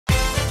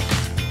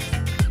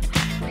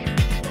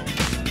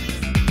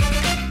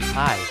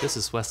Hi, this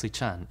is Wesley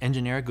Chun,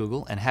 engineer at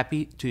Google, and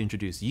happy to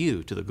introduce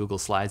you to the Google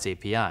Slides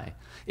API.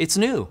 It's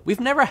new. We've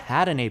never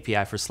had an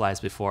API for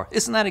slides before.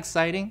 Isn't that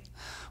exciting?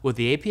 With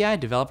the API,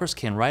 developers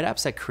can write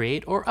apps that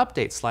create or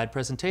update slide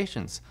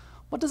presentations.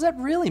 What does that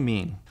really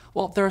mean?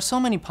 Well, there are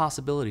so many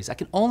possibilities. I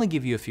can only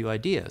give you a few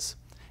ideas.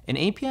 An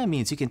API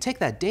means you can take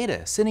that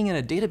data sitting in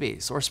a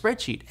database or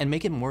spreadsheet and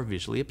make it more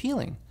visually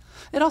appealing.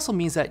 It also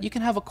means that you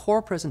can have a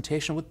core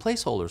presentation with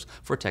placeholders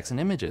for text and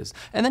images,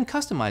 and then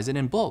customize it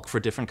in bulk for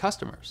different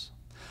customers.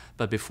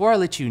 But before I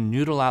let you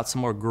noodle out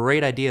some more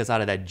great ideas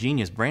out of that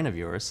genius brain of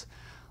yours,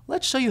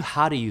 let's show you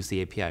how to use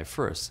the API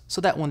first,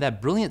 so that when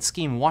that brilliant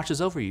scheme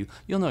washes over you,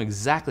 you'll know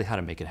exactly how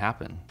to make it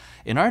happen.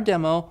 In our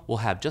demo, we'll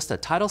have just a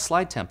title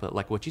slide template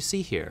like what you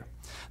see here.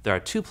 There are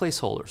two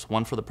placeholders,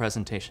 one for the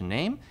presentation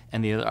name,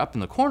 and the other up in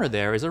the corner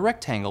there is a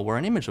rectangle where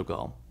an image will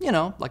go. You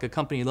know, like a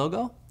company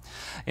logo.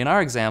 In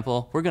our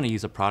example, we're going to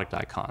use a product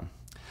icon.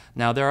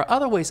 Now, there are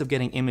other ways of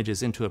getting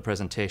images into a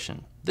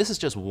presentation. This is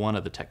just one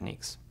of the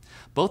techniques.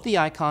 Both the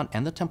icon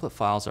and the template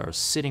files are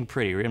sitting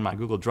pretty in my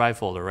Google Drive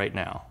folder right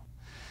now.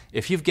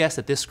 If you've guessed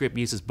that this script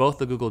uses both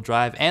the Google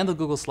Drive and the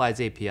Google Slides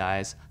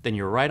APIs, then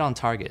you're right on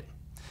target.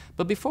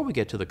 But before we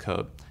get to the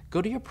code,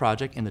 go to your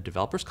project in the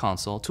Developers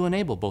Console to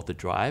enable both the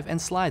Drive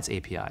and Slides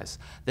APIs,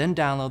 then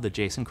download the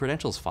JSON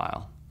credentials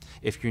file.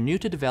 If you're new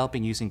to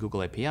developing using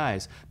Google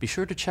APIs, be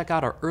sure to check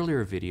out our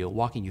earlier video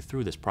walking you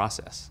through this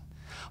process.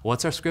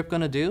 What's our script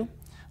going to do?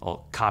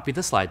 Well, copy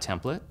the slide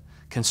template,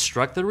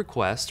 construct the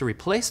request to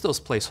replace those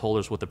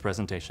placeholders with the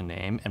presentation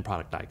name and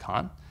product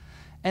icon,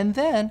 and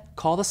then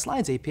call the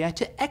Slides API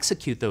to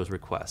execute those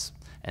requests.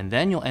 And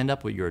then you'll end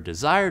up with your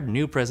desired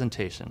new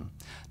presentation.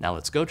 Now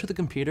let's go to the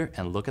computer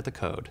and look at the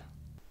code.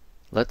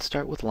 Let's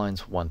start with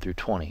lines 1 through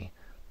 20.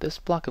 This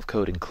block of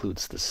code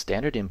includes the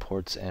standard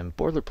imports and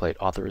boilerplate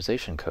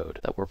authorization code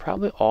that we're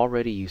probably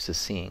already used to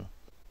seeing.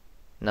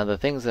 Now the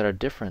things that are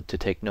different to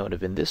take note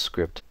of in this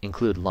script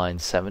include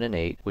lines 7 and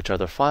 8, which are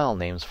the file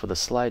names for the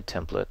slide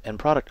template and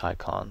product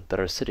icon that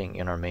are sitting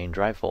in our main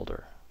drive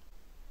folder.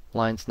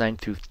 Lines 9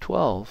 through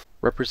 12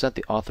 represent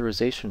the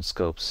authorization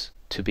scopes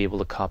to be able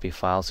to copy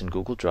files in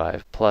Google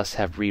Drive, plus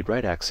have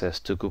read-write access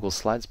to Google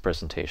Slides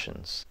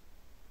presentations.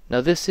 Now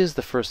this is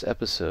the first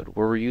episode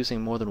where we're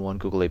using more than one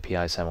Google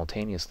API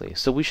simultaneously,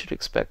 so we should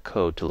expect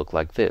code to look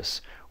like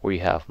this, where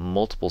you have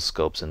multiple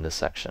scopes in this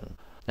section.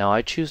 Now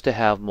I choose to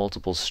have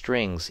multiple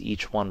strings,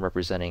 each one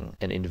representing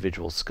an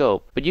individual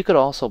scope, but you could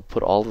also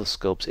put all the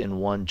scopes in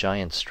one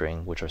giant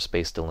string, which are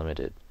space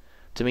delimited.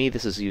 To me,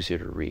 this is easier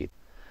to read.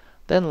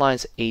 Then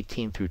lines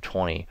 18 through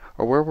 20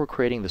 are where we're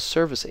creating the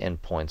service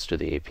endpoints to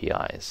the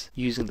APIs,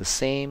 using the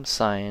same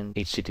signed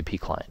HTTP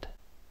client.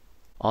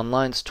 On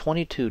lines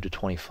 22 to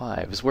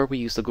 25 is where we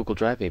use the Google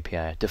Drive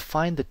API to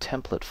find the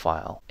template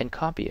file and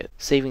copy it,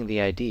 saving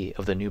the ID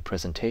of the new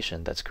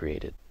presentation that's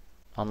created.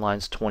 On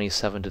lines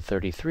 27 to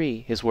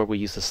 33 is where we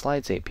use the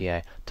Slides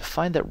API to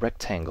find that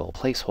rectangle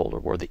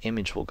placeholder where the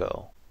image will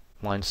go.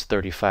 Lines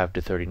 35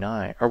 to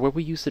 39 are where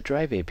we use the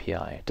Drive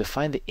API to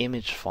find the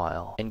image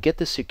file and get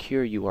the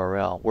secure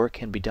URL where it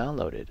can be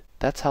downloaded.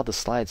 That's how the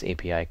Slides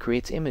API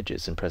creates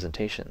images and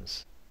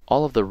presentations.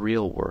 All of the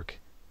real work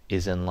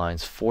is in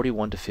lines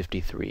 41 to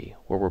 53,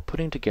 where we're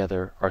putting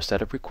together our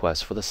set of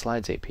requests for the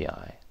Slides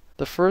API.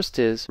 The first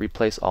is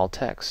replace all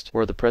text,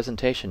 where the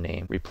presentation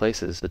name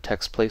replaces the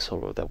text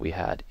placeholder that we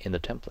had in the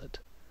template.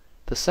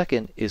 The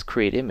second is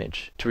create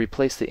image, to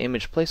replace the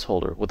image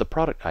placeholder with the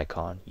product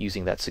icon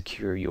using that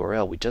secure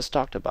URL we just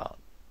talked about.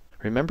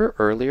 Remember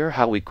earlier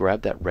how we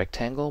grabbed that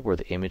rectangle where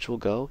the image will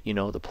go, you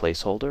know, the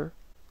placeholder?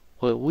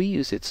 Well, we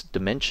use its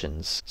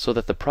dimensions so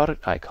that the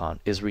product icon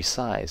is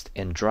resized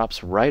and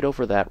drops right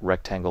over that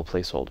rectangle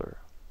placeholder.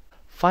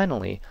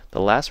 Finally,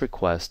 the last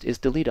request is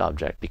delete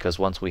object, because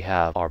once we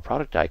have our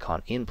product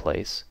icon in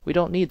place, we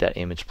don't need that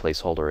image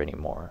placeholder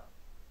anymore.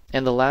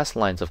 And the last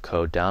lines of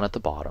code down at the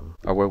bottom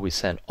are where we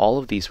send all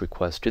of these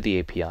requests to the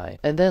API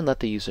and then let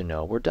the user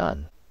know we're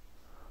done.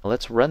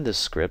 Let's run this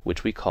script,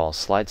 which we call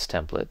Slides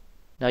Template.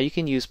 Now you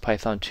can use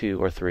Python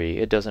 2 or 3,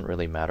 it doesn't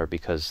really matter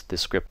because this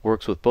script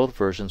works with both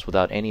versions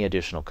without any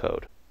additional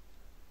code.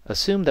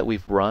 Assume that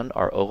we've run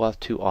our OAuth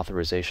 2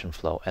 authorization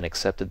flow and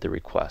accepted the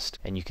request,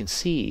 and you can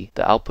see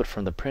the output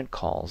from the print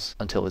calls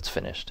until it's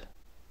finished.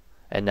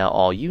 And now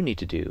all you need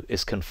to do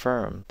is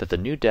confirm that the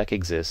new deck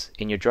exists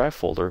in your Drive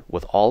folder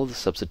with all of the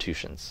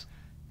substitutions.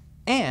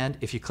 And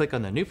if you click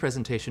on the new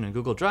presentation in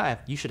Google Drive,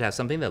 you should have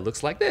something that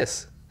looks like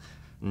this.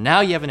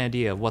 Now you have an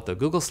idea of what the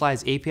Google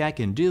Slides API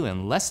can do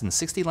in less than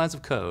 60 lines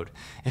of code.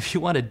 If you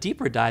want a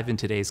deeper dive in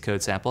today's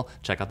code sample,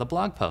 check out the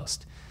blog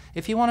post.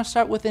 If you want to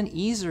start with an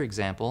easier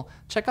example,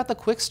 check out the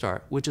Quick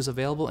Start, which is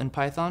available in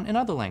Python and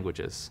other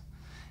languages.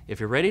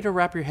 If you're ready to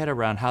wrap your head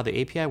around how the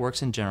API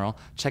works in general,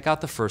 check out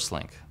the first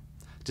link.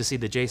 To see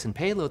the JSON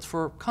payloads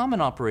for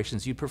common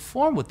operations you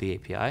perform with the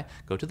API,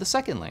 go to the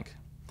second link.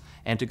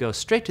 And to go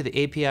straight to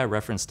the API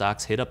reference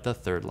docs, hit up the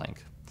third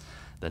link.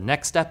 The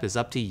next step is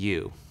up to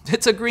you.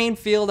 It's a green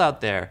field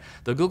out there.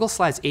 The Google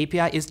Slides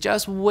API is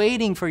just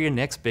waiting for your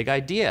next big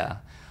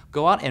idea.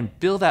 Go out and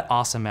build that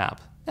awesome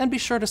app. And be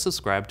sure to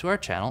subscribe to our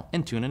channel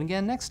and tune in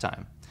again next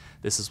time.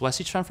 This is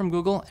Wesley Chen from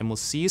Google, and we'll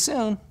see you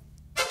soon.